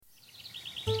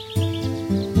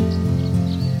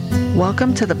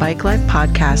Welcome to the Bike Life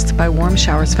Podcast by Warm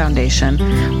Showers Foundation,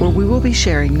 where we will be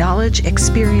sharing knowledge,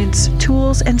 experience,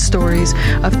 tools, and stories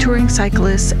of touring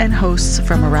cyclists and hosts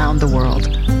from around the world.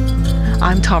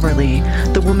 I'm Tara Lee,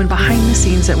 the woman behind the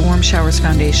scenes at Warm Showers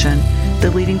Foundation, the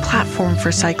leading platform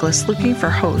for cyclists looking for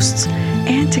hosts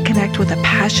and to connect with a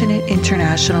passionate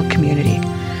international community.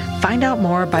 Find out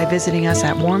more by visiting us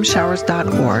at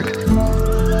warmshowers.org.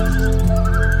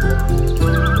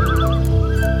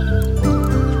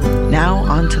 Now,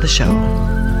 on to the show.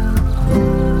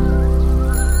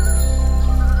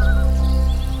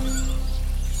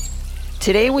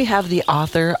 Today we have the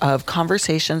author of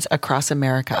Conversations Across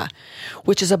America,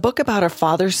 which is a book about a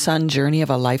father-son journey of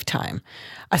a lifetime.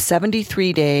 A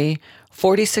 73-day,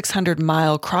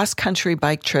 4,600-mile cross-country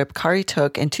bike trip Kari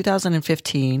took in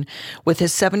 2015 with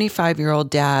his 75-year-old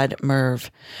dad,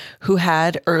 Merv, who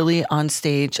had early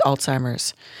on-stage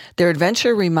Alzheimer's. Their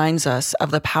adventure reminds us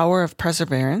of the power of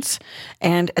perseverance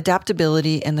and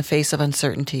adaptability in the face of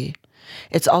uncertainty.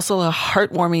 It's also a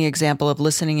heartwarming example of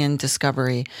listening and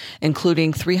discovery,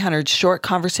 including 300 short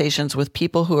conversations with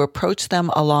people who approached them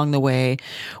along the way,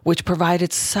 which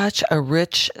provided such a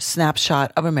rich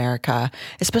snapshot of America,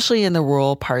 especially in the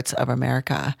rural parts of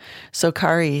America. So,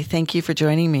 Kari, thank you for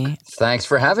joining me. Thanks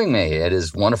for having me. It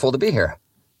is wonderful to be here.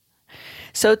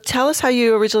 So tell us how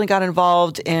you originally got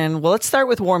involved in, well, let's start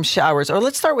with Warm Showers, or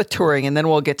let's start with touring, and then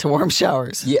we'll get to Warm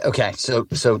Showers. Yeah, okay. So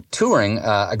touring,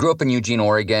 I grew up in Eugene,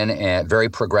 Oregon, a very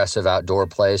progressive outdoor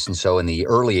place. And so in the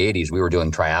early 80s, we were doing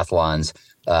triathlons.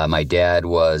 My dad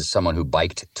was someone who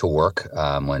biked to work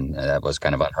when that was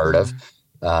kind of unheard of.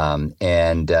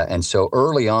 And so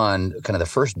early on, kind of the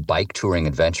first bike touring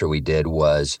adventure we did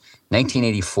was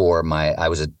 1984. I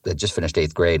had just finished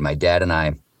 8th grade. My dad and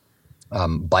I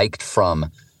biked from,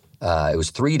 it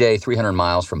was 3-day, 300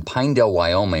 miles from Pinedale,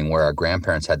 Wyoming, where our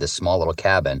grandparents had this small little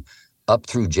cabin, up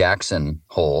through Jackson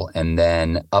Hole, and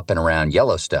then up and around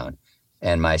Yellowstone.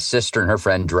 And my sister and her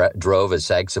friend drove as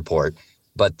SAG support.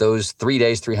 But those 3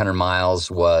 days, 300 miles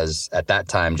was, at that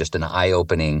time, just an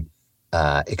eye-opening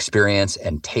experience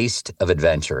and taste of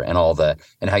adventure and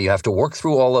how you have to work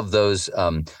through all of those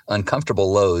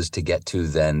uncomfortable lows to get to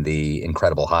then the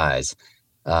incredible highs.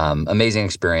 Amazing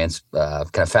experience.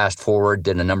 Kind of fast forward,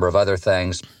 did a number of other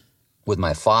things with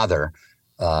my father.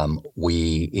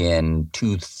 We, in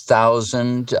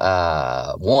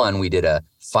 2001, we did a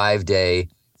 5-day,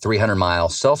 300-mile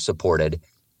self-supported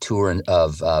tour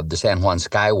of the San Juan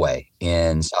Skyway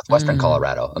in southwestern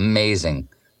Colorado. Amazing,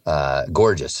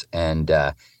 gorgeous, and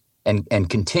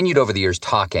continued over the years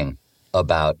talking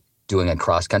about doing a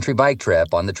cross-country bike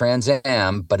trip on the Trans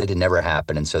Am, but it had never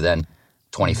happened. And so then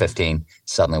 2015,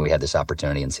 suddenly we had this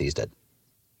opportunity and seized it.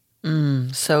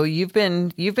 So you've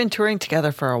been touring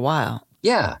together for a while.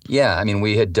 Yeah. I mean,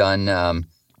 we had done.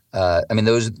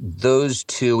 Those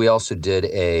two. We also did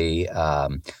a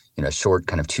short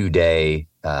kind of 2-day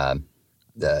a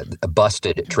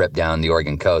busted trip down the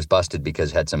Oregon coast. Busted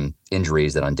because had some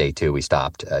injuries that on day 2 we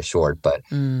stopped short. But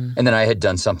and then I had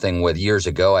done something years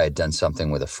ago. I had done something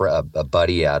with a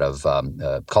buddy out of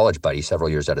a college buddy, several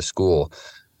years out of school.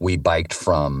 We biked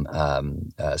from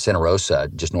Santa Rosa,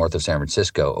 just north of San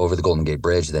Francisco, over the Golden Gate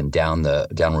Bridge, then down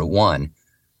Route 1,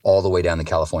 all the way down the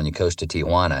California coast to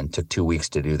Tijuana, and took 2 weeks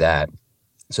to do that.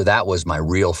 So that was my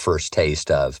real first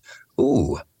taste of,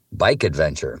 bike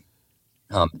adventure.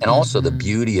 And also the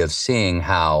beauty of seeing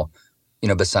how,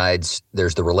 besides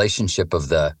there's the relationship of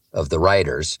the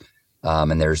riders,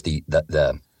 and there's the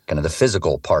kind of the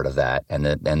physical part of that, and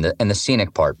the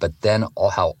scenic part, but then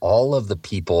how all of the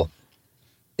people.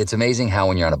 It's amazing how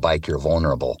when you're on a bike, you're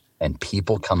vulnerable and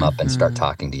people come up and start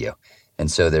talking to you.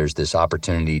 And so there's this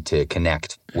opportunity to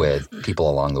connect with people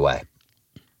along the way.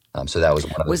 So that was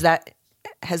one of the...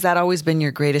 Has that always been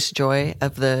your greatest joy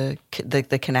of the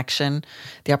connection,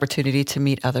 the opportunity to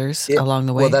meet others along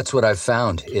the way? Well, that's what I've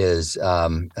found is,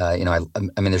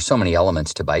 there's so many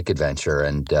elements to bike adventure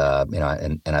and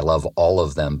I love all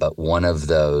of them. But one of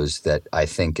those that I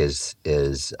think is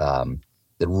that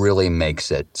really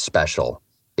makes it special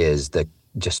is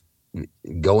just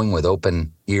going with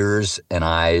open ears and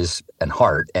eyes and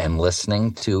heart and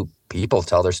listening to people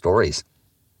tell their stories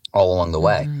all along the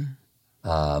way.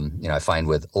 I find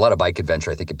with a lot of bike adventure,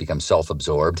 I think it becomes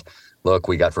self-absorbed. Look,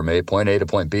 we got from point A to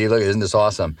point B. Look, isn't this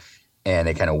awesome? And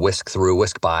they kind of whisk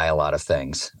by a lot of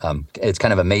things. It's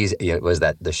kind of amazing. It was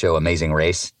the show Amazing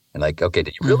Race. And like, okay,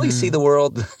 did you really see the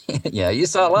world? Yeah, you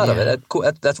saw a lot of it.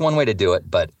 That's one way to do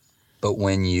it. But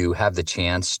when you have the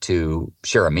chance to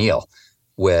share a meal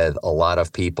with a lot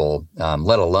of people,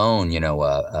 let alone,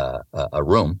 a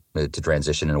room to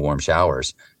transition into Warm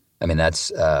Showers, I mean, that's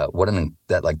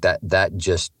that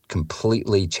just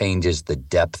completely changes the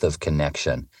depth of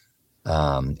connection,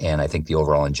 and I think the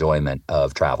overall enjoyment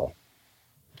of travel.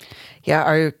 Yeah,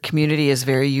 our community is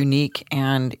very unique,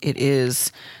 and it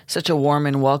is such a warm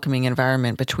and welcoming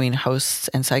environment between hosts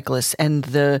and cyclists, and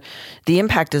the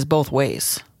impact is both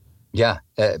ways. Yeah,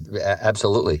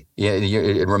 absolutely. Yeah,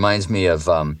 it reminds me of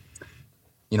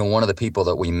one of the people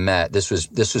that we met. This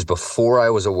was before I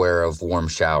was aware of warm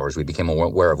showers. We became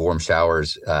aware of warm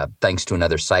showers thanks to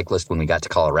another cyclist when we got to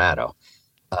Colorado.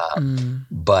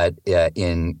 But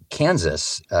in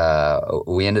Kansas,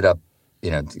 we ended up,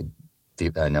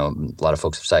 I know a lot of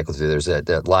folks have cycled through. There's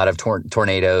a lot of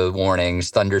tornado warnings,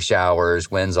 thunder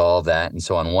showers, winds, all of that. And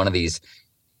so on one of these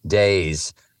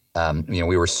days,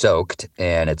 we were soaked,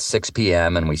 and it's 6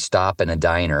 p.m. and we stop in a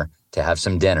diner to have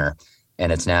some dinner.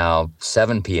 And it's now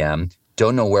 7 p.m.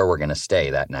 Don't know where we're going to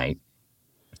stay that night.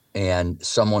 And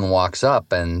someone walks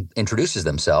up and introduces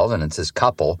themselves, and it's this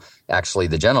couple. Actually,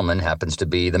 the gentleman happens to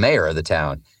be the mayor of the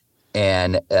town.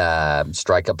 And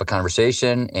strike up a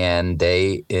conversation, and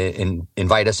they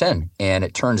invite us in. And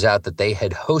it turns out that they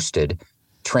had hosted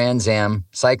Trans Am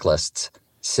cyclists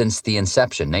since the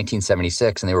inception,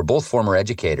 1976, and they were both former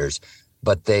educators,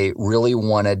 but they really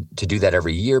wanted to do that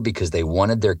every year because they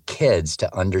wanted their kids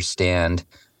to understand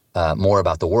more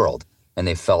about the world. And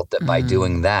they felt that by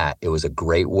doing that, it was a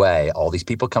great way, all these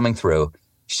people coming through,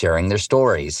 sharing their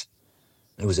stories,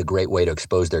 it was a great way to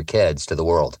expose their kids to the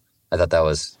world. I thought that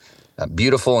was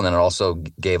beautiful, and then it also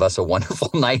gave us a wonderful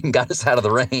night and got us out of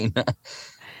the rain.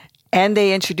 And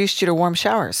they introduced you to warm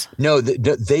showers. No,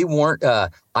 they weren't.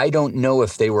 I don't know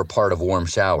if they were part of warm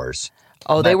showers.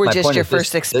 Oh, they were just your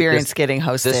first experience getting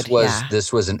hosted.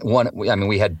 This was one. I mean,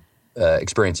 we had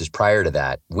experiences prior to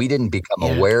that. We didn't become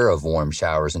aware of warm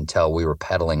showers until we were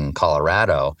pedaling in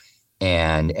Colorado,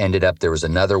 and ended up there was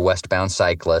another westbound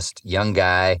cyclist, young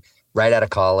guy, right out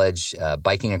of college,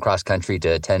 biking across country to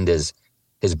attend his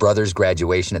brother's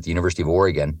graduation at the University of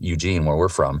Oregon, Eugene, where we're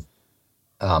from.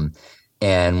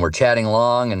 And we're chatting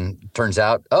along, and turns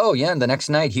out, the next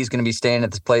night he's going to be staying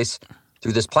at this place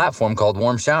through this platform called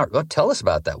Warm Shower. Oh, tell us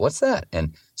about that. What's that?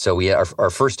 And so our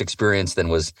first experience then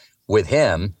was with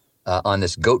him on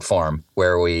this goat farm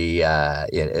where we,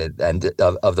 and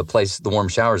of the place, the Warm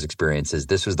Showers experiences,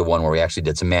 this was the one where we actually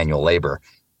did some manual labor.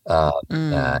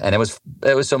 And it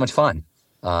was so much fun.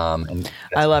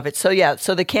 I love it. So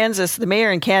the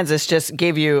mayor in Kansas just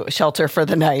gave you shelter for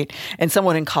the night, and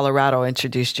someone in Colorado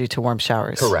introduced you to warm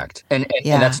showers. Correct. And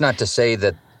that's not to say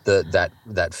that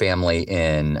that family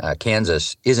in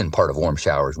Kansas isn't part of warm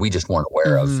showers. We just weren't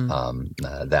aware of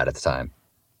that at the time.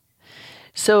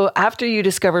 So after you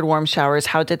discovered warm showers,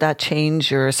 how did that change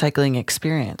your cycling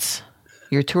experience?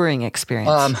 Your touring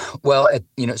experience? Well,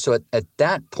 at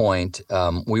that point,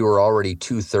 we were already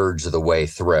 2/3 of the way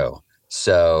through.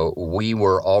 So we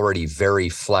were already very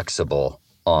flexible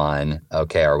on,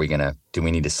 okay, do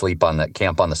we need to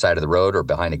camp on the side of the road or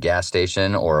behind a gas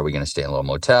station, or are we going to stay in a little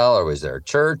motel, or was there a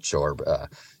church or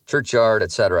churchyard,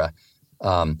 et cetera?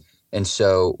 And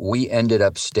so we ended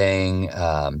up staying,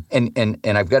 and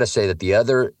I've got to say that the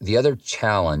other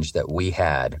challenge that we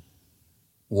had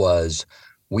was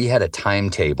we had a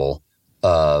timetable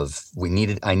of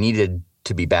I needed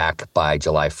to be back by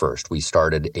July 1st. We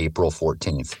started April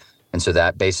 14th. And so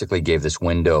that basically gave this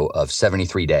window of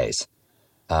 73 days.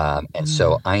 And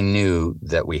so I knew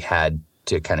that we had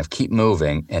to kind of keep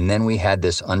moving. And then we had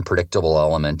this unpredictable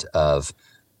element of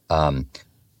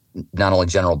not only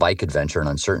general bike adventure and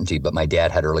uncertainty, but my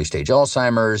dad had early stage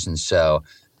Alzheimer's. And so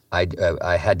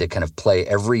I had to kind of play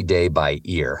every day by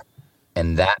ear.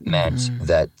 And that meant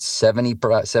that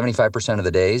 75% of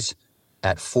the days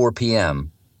at 4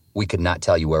 p.m., we could not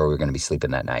tell you where we were going to be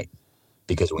sleeping that night,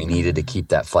 because we needed to keep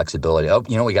that flexibility.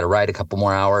 We got to ride a couple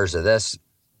more hours of this.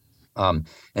 And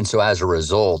so as a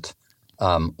result,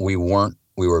 we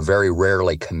were very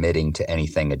rarely committing to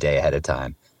anything a day ahead of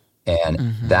time.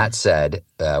 And that said,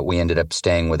 we ended up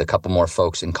staying with a couple more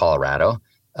folks in Colorado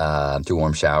through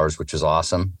Warm Showers, which was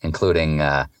awesome, including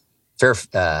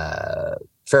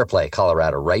Fairplay,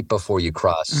 Colorado, right before you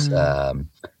cross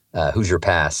Hoosier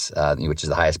Pass, which is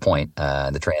the highest point,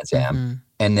 the Trans Am.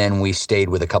 And then we stayed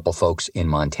with a couple folks in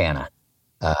Montana.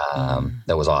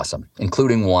 That was awesome,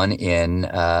 including one in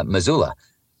Missoula,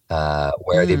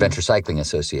 where the Adventure Cycling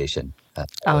Association.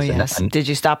 Did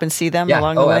you stop and see them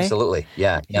along the way? Oh, absolutely.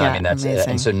 Yeah. I mean, that's amazing.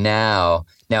 And so now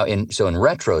in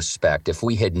retrospect, if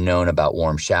we had known about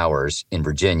Warm Showers in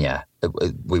Virginia,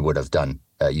 we would have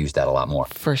used that a lot more.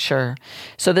 For sure.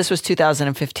 So this was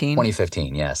 2015?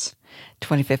 2015, yes.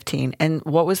 2015. And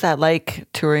what was that like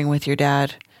touring with your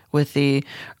dad with the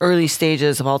early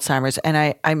stages of Alzheimer's.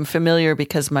 And I'm familiar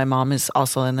because my mom is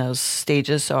also in those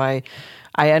stages. So I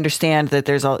understand that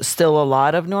there's still a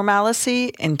lot of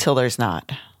normalcy until there's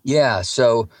not. Yeah.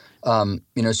 So, my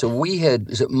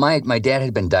dad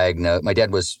had been diagnosed. My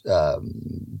dad was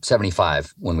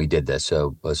 75 when we did this.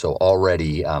 So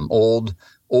already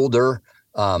older,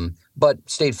 but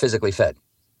stayed physically fit.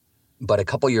 But a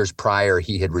couple years prior,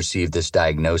 he had received this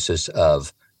diagnosis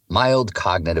of mild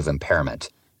cognitive impairment,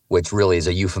 which really is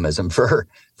a euphemism for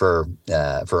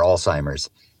Alzheimer's.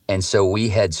 And so we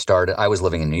had started. I was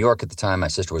living in New York at the time. My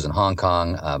sister was in Hong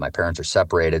Kong. My parents are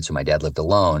separated, so my dad lived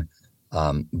alone.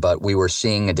 But we were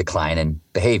seeing a decline in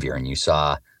behavior, and you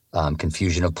saw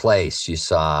confusion of place. You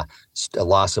saw a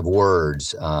loss of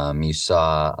words. You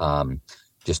saw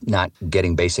just not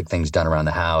getting basic things done around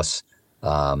the house.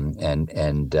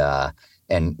 And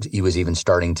he was even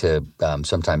starting to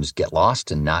sometimes get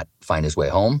lost and not find his way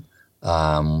home.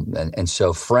 And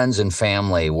so friends and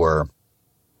family were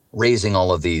raising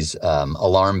all of these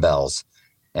alarm bells,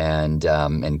 and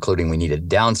including we've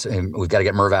got to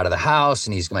get Merv out of the house,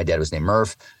 and my dad was named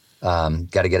Merv.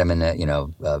 Got to get him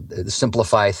in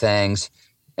simplify things.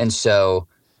 And so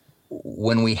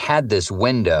when we had this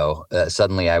window,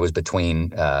 suddenly I was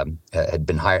between had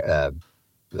been hired.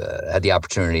 Had the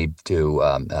opportunity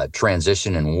to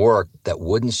transition and work that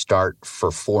wouldn't start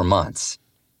for 4 months.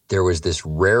 There was this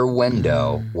rare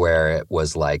window where it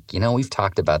was like, we've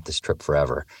talked about this trip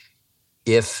forever.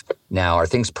 Now, are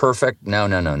things perfect? No,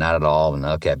 not at all.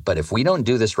 Okay, but if we don't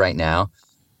do this right now,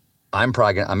 I'm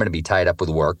going to be tied up with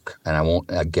work, and I won't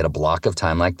get a block of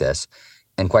time like this.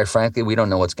 And quite frankly, we don't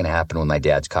know what's going to happen with my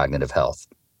dad's cognitive health.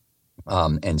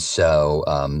 And so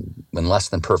in less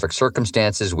than perfect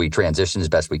circumstances, we transitioned as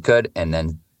best we could. And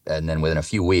then within a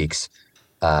few weeks,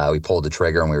 we pulled the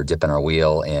trigger, and we were dipping our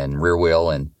wheel in rear wheel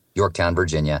in Yorktown,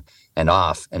 Virginia, and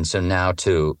off. And so now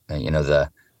to, the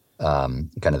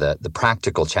kind of the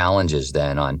practical challenges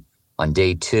then on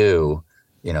day 2,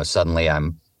 suddenly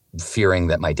I'm fearing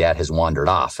that my dad has wandered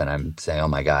off, and I'm saying, oh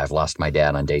my God, I've lost my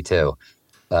dad on day 2.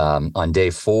 On day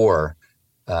 4,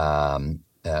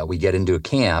 we get into a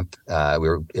camp. We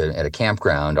were at a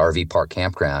campground, RV park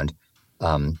campground.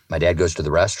 My dad goes to the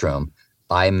restroom.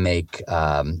 I make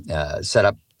set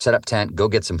up tent, go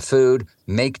get some food,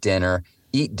 make dinner,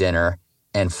 eat dinner,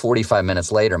 and 45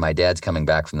 minutes later, my dad's coming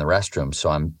back from the restroom. So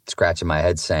I'm scratching my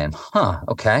head, saying,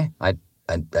 okay, I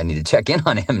need to check in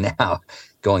on him now,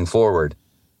 going forward.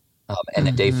 And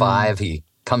then day 5, he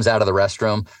comes out of the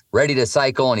restroom, ready to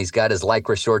cycle, and he's got his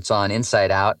Lycra shorts on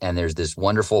inside out, and there's this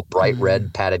wonderful bright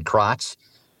red padded crotch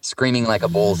screaming like a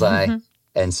bullseye.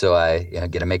 And so I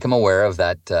get to make him aware of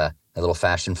that a little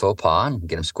fashion faux pas and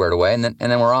get him squared away, and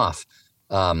then we're off.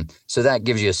 So that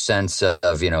gives you a sense of,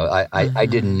 I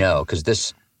didn't know, because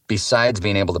this, besides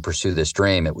being able to pursue this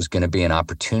dream, it was going to be an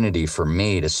opportunity for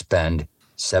me to spend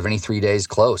 73 days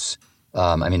close.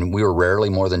 We were rarely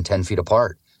more than 10 feet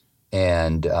apart.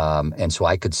 And so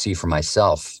I could see for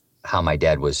myself how my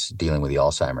dad was dealing with the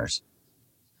Alzheimer's.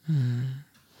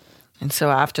 And so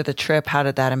after the trip, how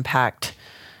did that impact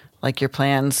like your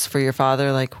plans for your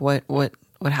father? Like what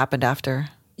happened after?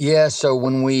 Yeah. So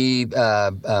when we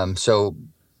had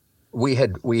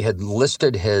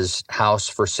listed his house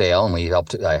for sale, and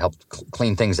I helped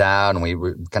clean things out, and we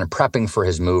were kind of prepping for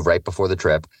his move right before the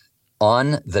trip.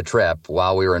 On the trip,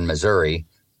 while we were in Missouri,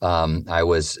 I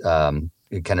was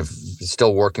kind of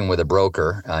still working with a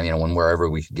broker, wherever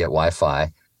we could get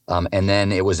Wi-Fi. And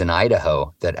then it was in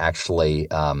Idaho that actually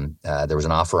there was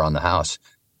an offer on the house.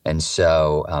 And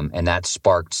so, and that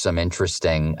sparked some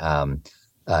interesting,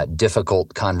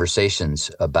 difficult conversations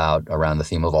around the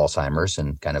theme of Alzheimer's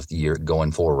and kind of the year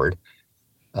going forward.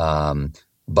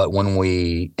 But when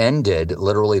we ended,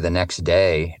 literally the next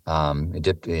day,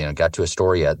 got to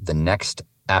Astoria, the next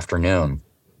afternoon,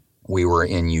 we were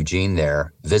in Eugene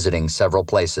there, visiting several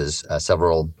places,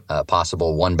 several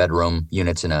possible one-bedroom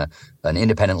units in an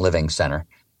independent living center.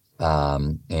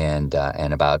 And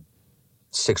about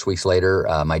 6 weeks later,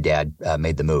 my dad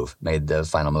made the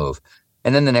final move.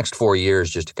 And then the next 4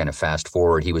 years, just to kind of fast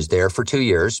forward, he was there for 2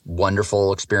 years,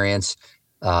 wonderful experience,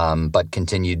 but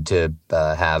continued to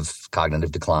have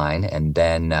cognitive decline. And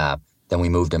then we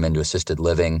moved him into assisted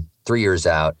living 3 years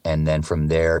out, and then from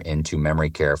there into memory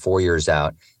care 4 years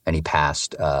out. And he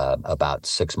passed about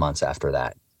 6 months after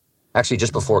that, actually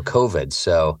just before COVID.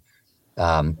 So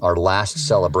our last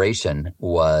celebration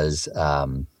was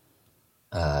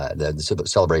the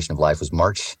celebration of life was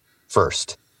March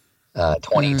 1st,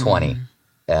 2020,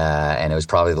 and it was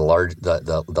probably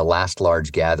the last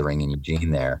large gathering in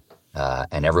Eugene there,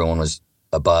 and everyone was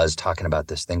abuzz talking about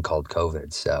this thing called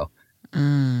COVID. So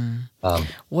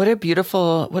What a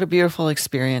beautiful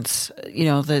experience.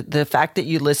 The fact that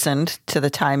you listened to the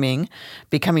timing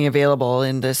becoming available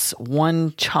in this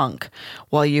one chunk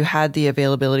while you had the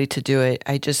availability to do it.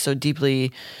 I just so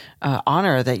deeply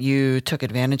honor that you took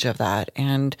advantage of that.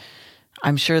 And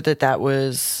I'm sure that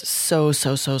was so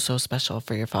special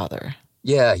for your father.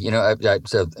 Yeah.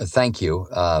 So thank you.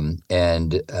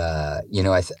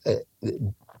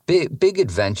 Big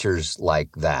adventures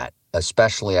like that,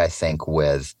 especially I think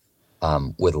with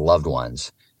loved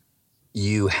ones,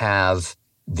 you have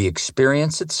the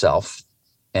experience itself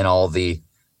and all the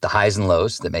highs and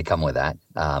lows that may come with that.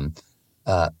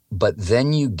 But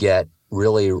then you get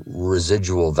really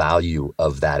residual value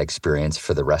of that experience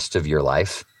for the rest of your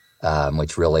life,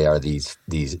 which really are the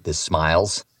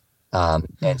smiles.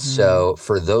 And so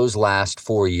for those last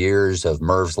 4 years of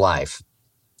Merv's life,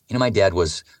 my dad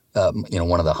was,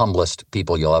 one of the humblest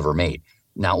people you'll ever meet,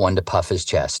 not one to puff his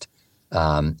chest.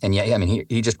 And yeah, I mean,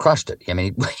 he just crushed it. I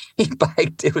mean, he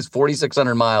biked, it was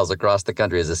 4,600 miles across the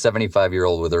country as a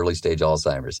 75-year-old with early stage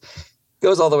Alzheimer's.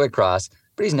 Goes all the way across,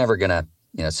 but he's never going to,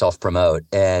 self-promote.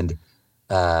 And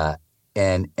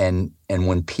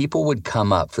when people would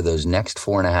come up for those next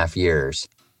 4.5 years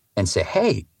and say,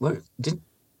 hey, did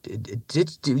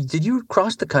you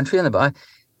cross the country on the bike?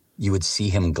 You would see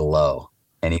him glow.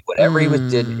 And whatever he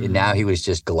did, now he was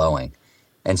just glowing.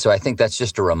 And so I think that's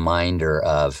just a reminder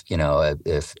of,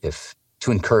 if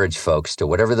to encourage folks to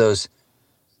whatever those,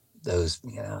 I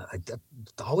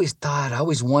always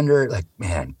wonder, like,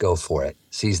 man, go for it.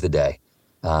 Seize the day.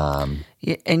 And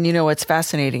what's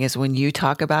fascinating is when you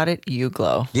talk about it, you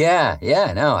glow. Yeah,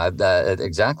 no,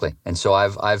 exactly. And so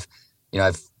I've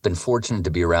been fortunate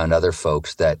to be around other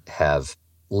folks that have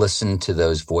listened to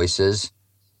those voices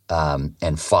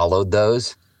and followed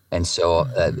those. And so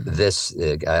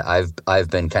I've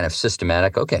been kind of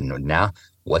systematic. Okay, now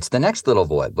what's the next little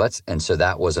void? And so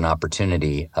that was an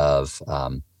opportunity of,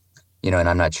 and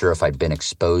I'm not sure if I'd been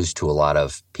exposed to a lot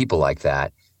of people like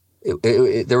that.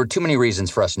 There were too many reasons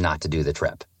for us not to do the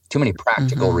trip, too many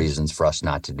practical reasons for us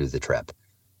not to do the trip.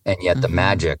 And yet the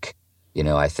magic,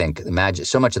 I think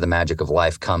so much of the magic of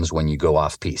life comes when you go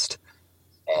off piste.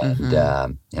 And,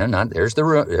 there's the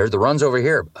runs over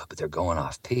here, but they're going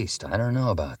off piste. I don't know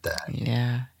about that.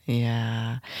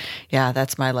 Yeah.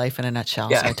 That's my life in a nutshell.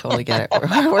 Yeah. So I totally get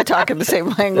it. We're talking the same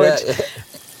language. Yeah.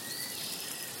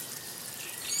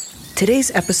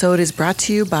 Today's episode is brought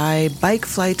to you by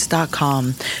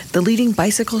BikeFlights.com, the leading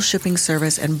bicycle shipping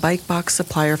service and bike box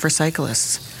supplier for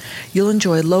cyclists. You'll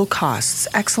enjoy low costs,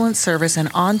 excellent service, and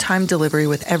on-time delivery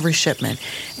with every shipment.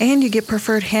 And you get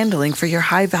preferred handling for your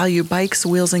high-value bikes,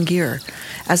 wheels, and gear.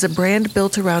 As a brand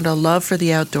built around a love for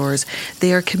the outdoors,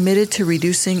 they are committed to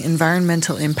reducing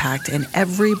environmental impact, and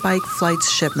every Bike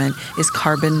Flights shipment is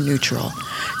carbon neutral.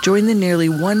 Join the nearly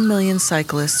 1 million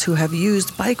cyclists who have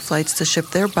used Bike Flights to ship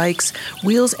their bikes,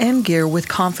 wheels, and gear with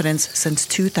confidence since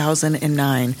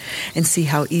 2009, and see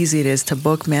how easy it is to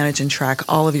book, manage, and track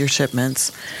all of your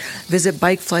shipments. Visit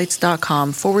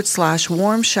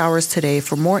bikeflights.com/warm showers today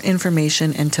for more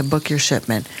information and to book your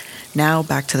shipment. Now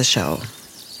back to the show.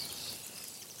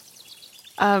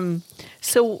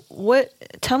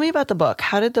 Tell me about the book.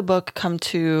 How did the book come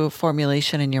to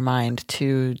formulation in your mind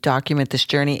to document this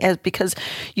journey? Because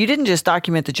you didn't just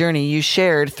document the journey, you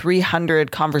shared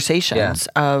 300 conversations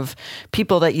of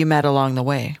people that you met along the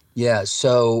way. Yeah.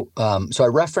 So I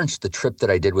referenced the trip that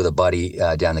I did with a buddy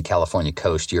down the California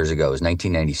coast years ago. It was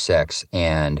 1996.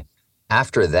 And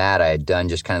after that, I had done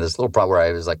just kind of this little project where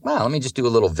I was like, wow, let me just do a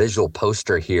little visual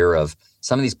poster here of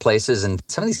some of these places and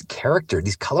some of these characters,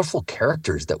 these colorful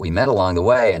characters that we met along the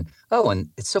way. And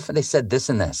it's so fun. They said this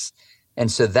and this.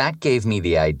 And so that gave me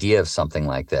the idea of something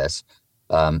like this.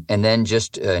 And then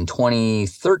just in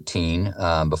 2013,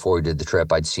 before we did the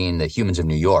trip, I'd seen The Humans of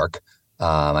New York.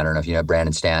 I don't know if you know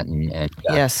Brandon Stanton. And,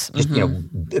 yes. Just,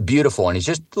 beautiful. And he's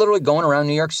just literally going around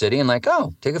New York City and like,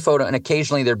 take a photo. And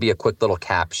occasionally there'd be a quick little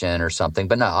caption or something,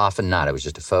 but often not. It was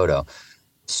just a photo.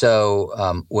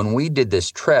 So when we did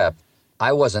this trip,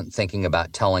 I wasn't thinking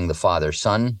about telling the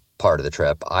father-son part of the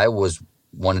trip. I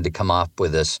wanted to come up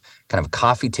with this kind of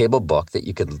coffee table book that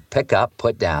you could pick up,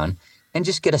 put down, and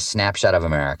just get a snapshot of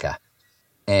America.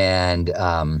 And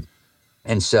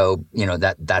so,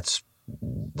 that's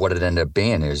what it ended up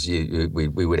being is we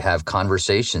would have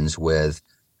conversations with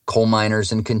coal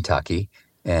miners in Kentucky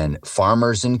and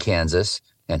farmers in Kansas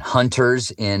and hunters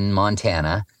in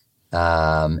Montana.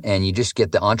 And you just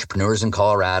get the entrepreneurs in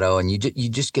Colorado, and you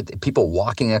just get the people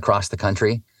walking across the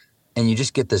country, and you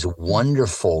just get this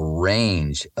wonderful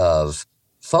range of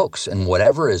folks and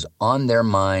whatever is on their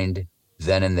mind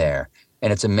then and there.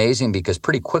 And it's amazing because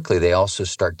pretty quickly they also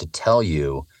start to tell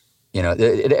you,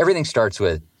 everything starts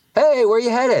with, "Hey, where are you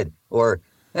headed?" Or,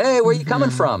 "Hey, where are you coming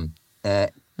from?"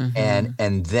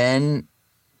 And then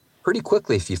pretty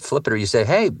quickly, if you flip it or you say,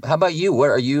 "Hey, how about you?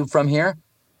 Where are you from here?"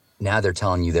 Now they're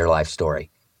telling you their life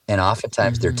story. And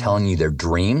oftentimes they're telling you their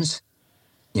dreams,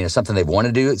 something they've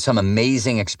wanted to do, some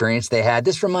amazing experience they had.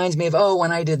 This reminds me of,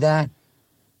 when I did that.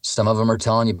 Some of them are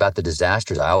telling you about the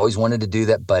disasters. I always wanted to do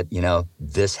that, but,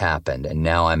 this happened, and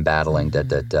now I'm battling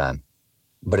that.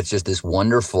 But it's just this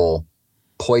wonderful,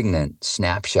 poignant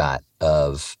snapshot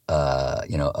of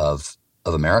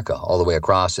America all the way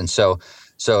across. And so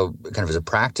kind of as a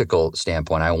practical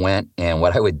standpoint, I went, and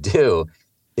what I would do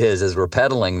is, as we're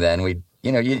pedaling, then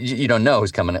you don't know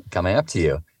who's coming up to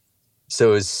you.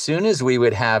 So as soon as we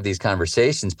would have these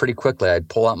conversations, pretty quickly I'd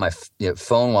pull out my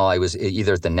phone while I was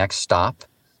either at the next stop,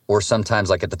 or sometimes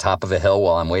like at the top of a hill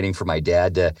while I'm waiting for my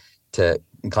dad to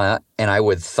climb out, and I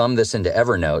would thumb this into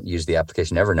Evernote, use the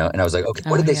application Evernote, and I was like, okay,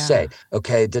 what did they say?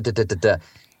 Okay,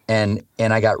 and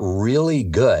I got really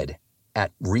good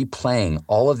at replaying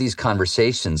all of these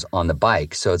conversations on the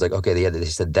bike. So it's like, okay, they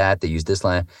said that, they used this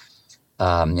line.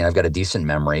 I've got a decent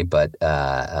memory, but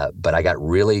I got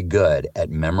really good at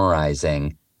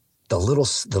memorizing the little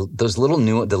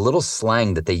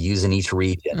slang that they use in each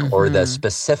region, or the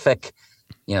specific,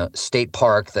 state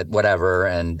park that whatever,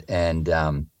 and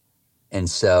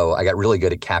so I got really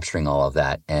good at capturing all of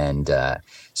that, and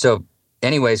so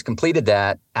anyways, completed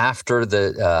that after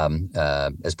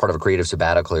the as part of a creative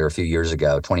sabbatical here a few years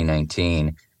ago,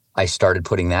 2019. I started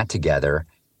putting that together.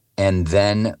 And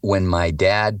then when my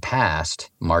dad passed,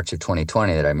 March of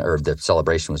 2020, or the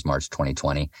celebration was March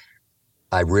 2020,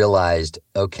 I realized,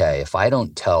 okay, if I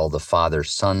don't tell the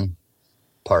father-son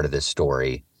part of this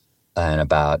story and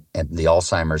about the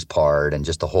Alzheimer's part and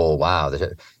just the whole,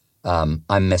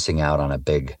 I'm missing out on a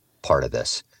big part of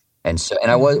this. And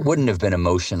I wouldn't have been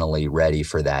emotionally ready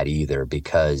for that either,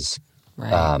 because,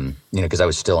 because I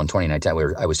was still in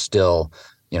 2019, I was still,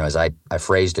 as I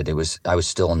phrased it, I was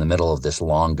still in the middle of this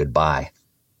long goodbye.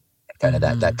 Kind of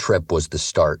that trip was the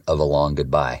start of a long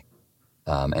goodbye.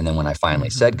 And then when I finally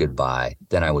said goodbye,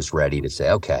 then I was ready to say,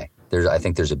 okay, I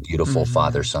think there's a beautiful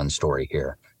father-son story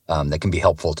here that can be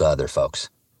helpful to other folks.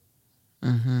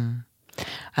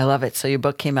 I love it. So your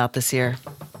book came out this year.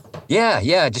 Yeah,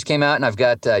 it just came out, and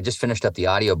I just finished up the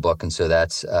audiobook, and so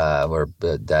that's we're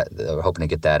hoping to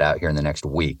get that out here in the next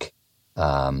week.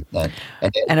 And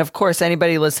of course,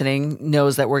 anybody listening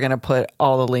knows that we're going to put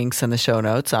all the links in the show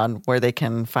notes on where they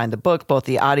can find the book, both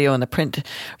the audio and the print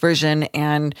version.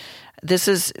 And this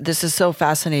is so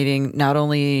fascinating. Not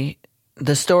only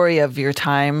the story of your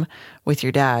time with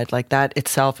your dad, like that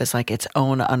itself is like its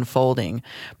own unfolding,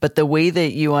 but the way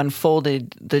that you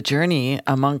unfolded the journey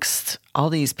amongst all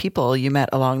these people you met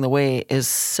along the way is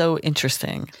so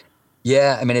interesting.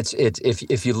 Yeah, I mean, it's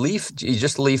if you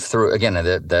just leaf through again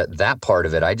that part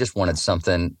of it. I just wanted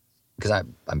something, because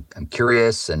I'm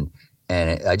curious, and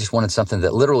I just wanted something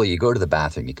that literally you go to the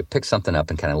bathroom, you could pick something up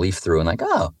and kind of leaf through, and like,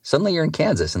 oh, suddenly you're in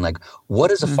Kansas, and like, what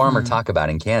does a farmer talk about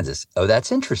in Kansas? Oh,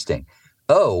 that's interesting.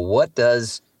 Oh, what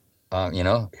does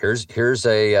here's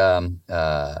a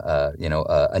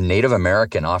Native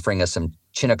American offering us some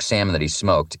Chinook salmon that he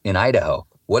smoked in Idaho.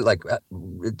 What,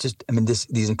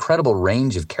 these incredible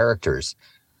range of characters,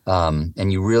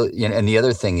 and you really, and the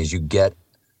other thing is you get,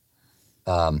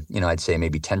 I'd say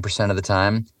maybe 10% of the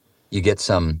time you get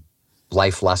some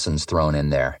life lessons thrown in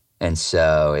there, and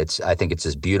so I think it's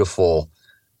this beautiful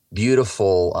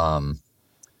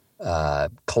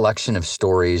collection of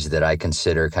stories that I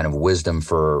consider kind of wisdom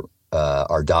for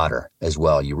our daughter as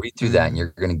well. You read through that, and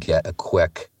you're going to get a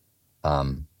quick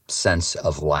sense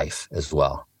of life as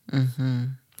well.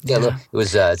 Yeah, it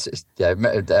was.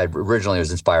 Originally, it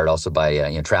was inspired also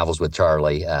by Travels with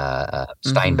Charlie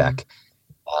Steinbeck.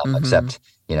 Except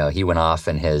he went off,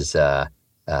 and his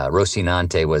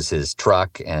Rocinante was his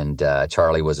truck, and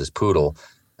Charlie was his poodle.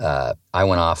 I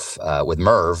went off with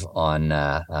Merv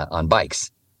on bikes,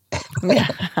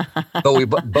 but we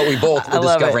both were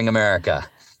discovering America.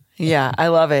 Yeah, I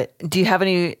love it. Do you have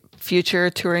any future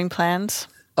touring plans?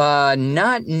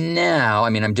 Not now. I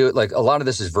mean, I'm doing, like, a lot of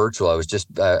this is virtual. I was just,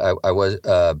 tour,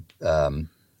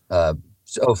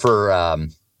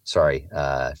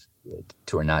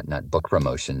 not book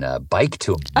promotion, bike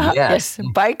tour. Yes,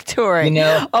 bike touring.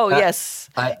 Yes.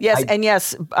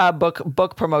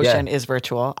 Book promotion is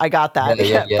virtual. I got that.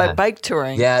 But bike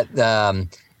touring. Yeah.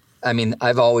 I mean,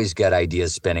 I've always got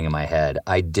ideas spinning in my head.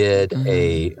 I did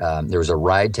there was a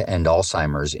ride to end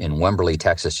Alzheimer's in Wimberley,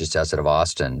 Texas, just outside of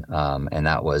Austin. And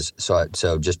that was, so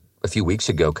just a few weeks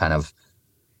ago, kind of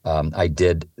I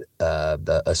did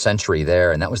a century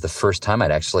there, and that was the first time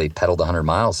I'd actually pedaled 100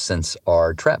 miles since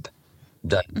our trip.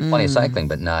 Done plenty of cycling,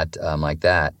 but not like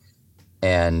that.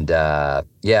 And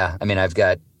yeah, I mean, I've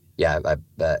got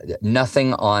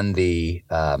nothing on the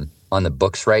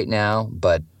books right now,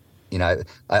 but you know,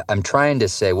 I'm trying to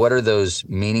say, what are those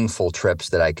meaningful trips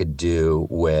that I could do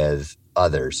with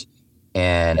others?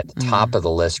 And at the top of the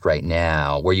list right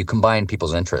now, where you combine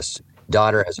people's interests,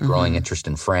 daughter has a growing interest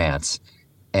in France,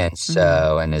 and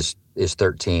so and is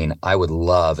 13. I would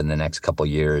love in the next couple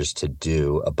years to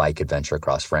do a bike adventure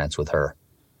across France with her.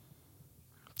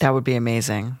 That would be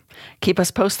amazing. Keep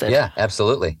us posted. Yeah,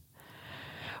 absolutely.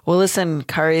 Well, listen,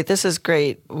 Kari, this is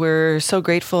great. We're so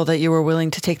grateful that you were willing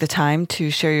to take the time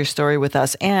to share your story with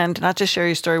us, and not just share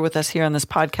your story with us here on this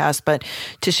podcast, but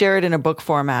to share it in a book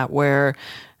format where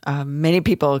many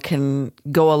people can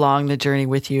go along the journey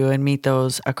with you and meet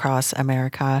those across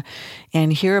America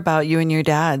and hear about you and your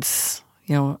dad's,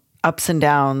 ups and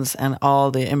downs and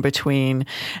all the in between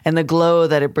and the glow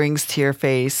that it brings to your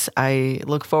face. I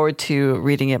look forward to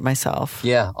reading it myself.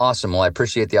 Yeah, awesome. Well, I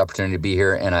appreciate the opportunity to be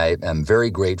here, and I am very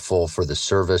grateful for the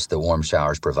service that Warm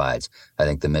Showers provides. I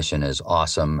think the mission is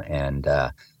awesome, and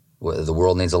the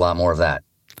world needs a lot more of that.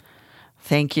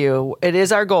 Thank you. It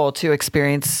is our goal to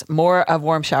experience more of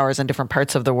Warm Showers in different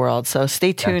parts of the world. So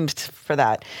stay tuned for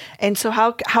that. And so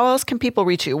how else can people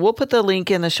reach you? We'll put the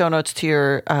link in the show notes to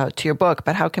your book,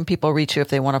 but how can people reach you if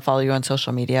they want to follow you on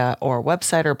social media or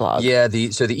website or blog? Yeah,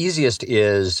 so the easiest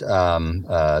is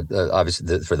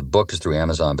obviously for the book is through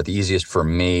Amazon, but the easiest for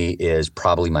me is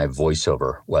probably my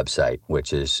voiceover website,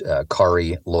 which is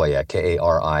Kari Loya,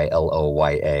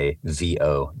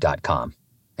 KariLoyaVO.com.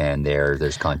 And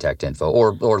there's contact info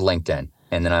or LinkedIn,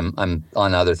 and then I'm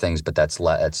on other things, but that's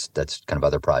kind of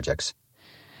other projects.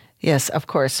 Yes, of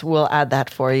course, we'll add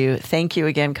that for you. Thank you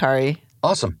again, Kari.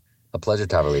 Awesome, a pleasure,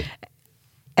 Tavali.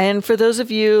 And for those of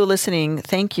you listening,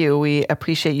 thank you. We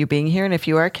appreciate you being here. And if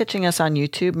you are catching us on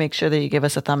YouTube, make sure that you give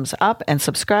us a thumbs up and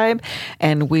subscribe.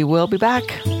 And we will be back.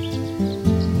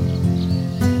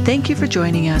 Thank you for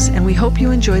joining us, and we hope you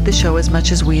enjoyed the show as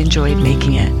much as we enjoyed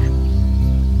making it.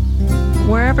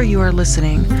 Wherever you are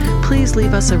listening, please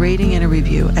leave us a rating and a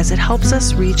review, as it helps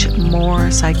us reach more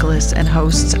cyclists and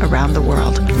hosts around the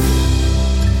world.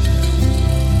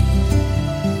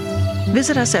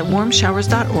 Visit us at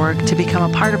warmshowers.org to become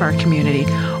a part of our community,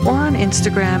 or on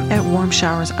Instagram at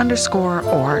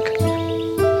warmshowers_org.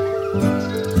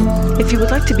 If you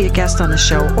would like to be a guest on the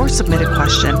show or submit a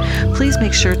question, please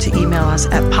make sure to email us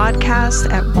at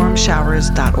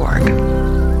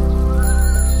podcast@warmshowers.org.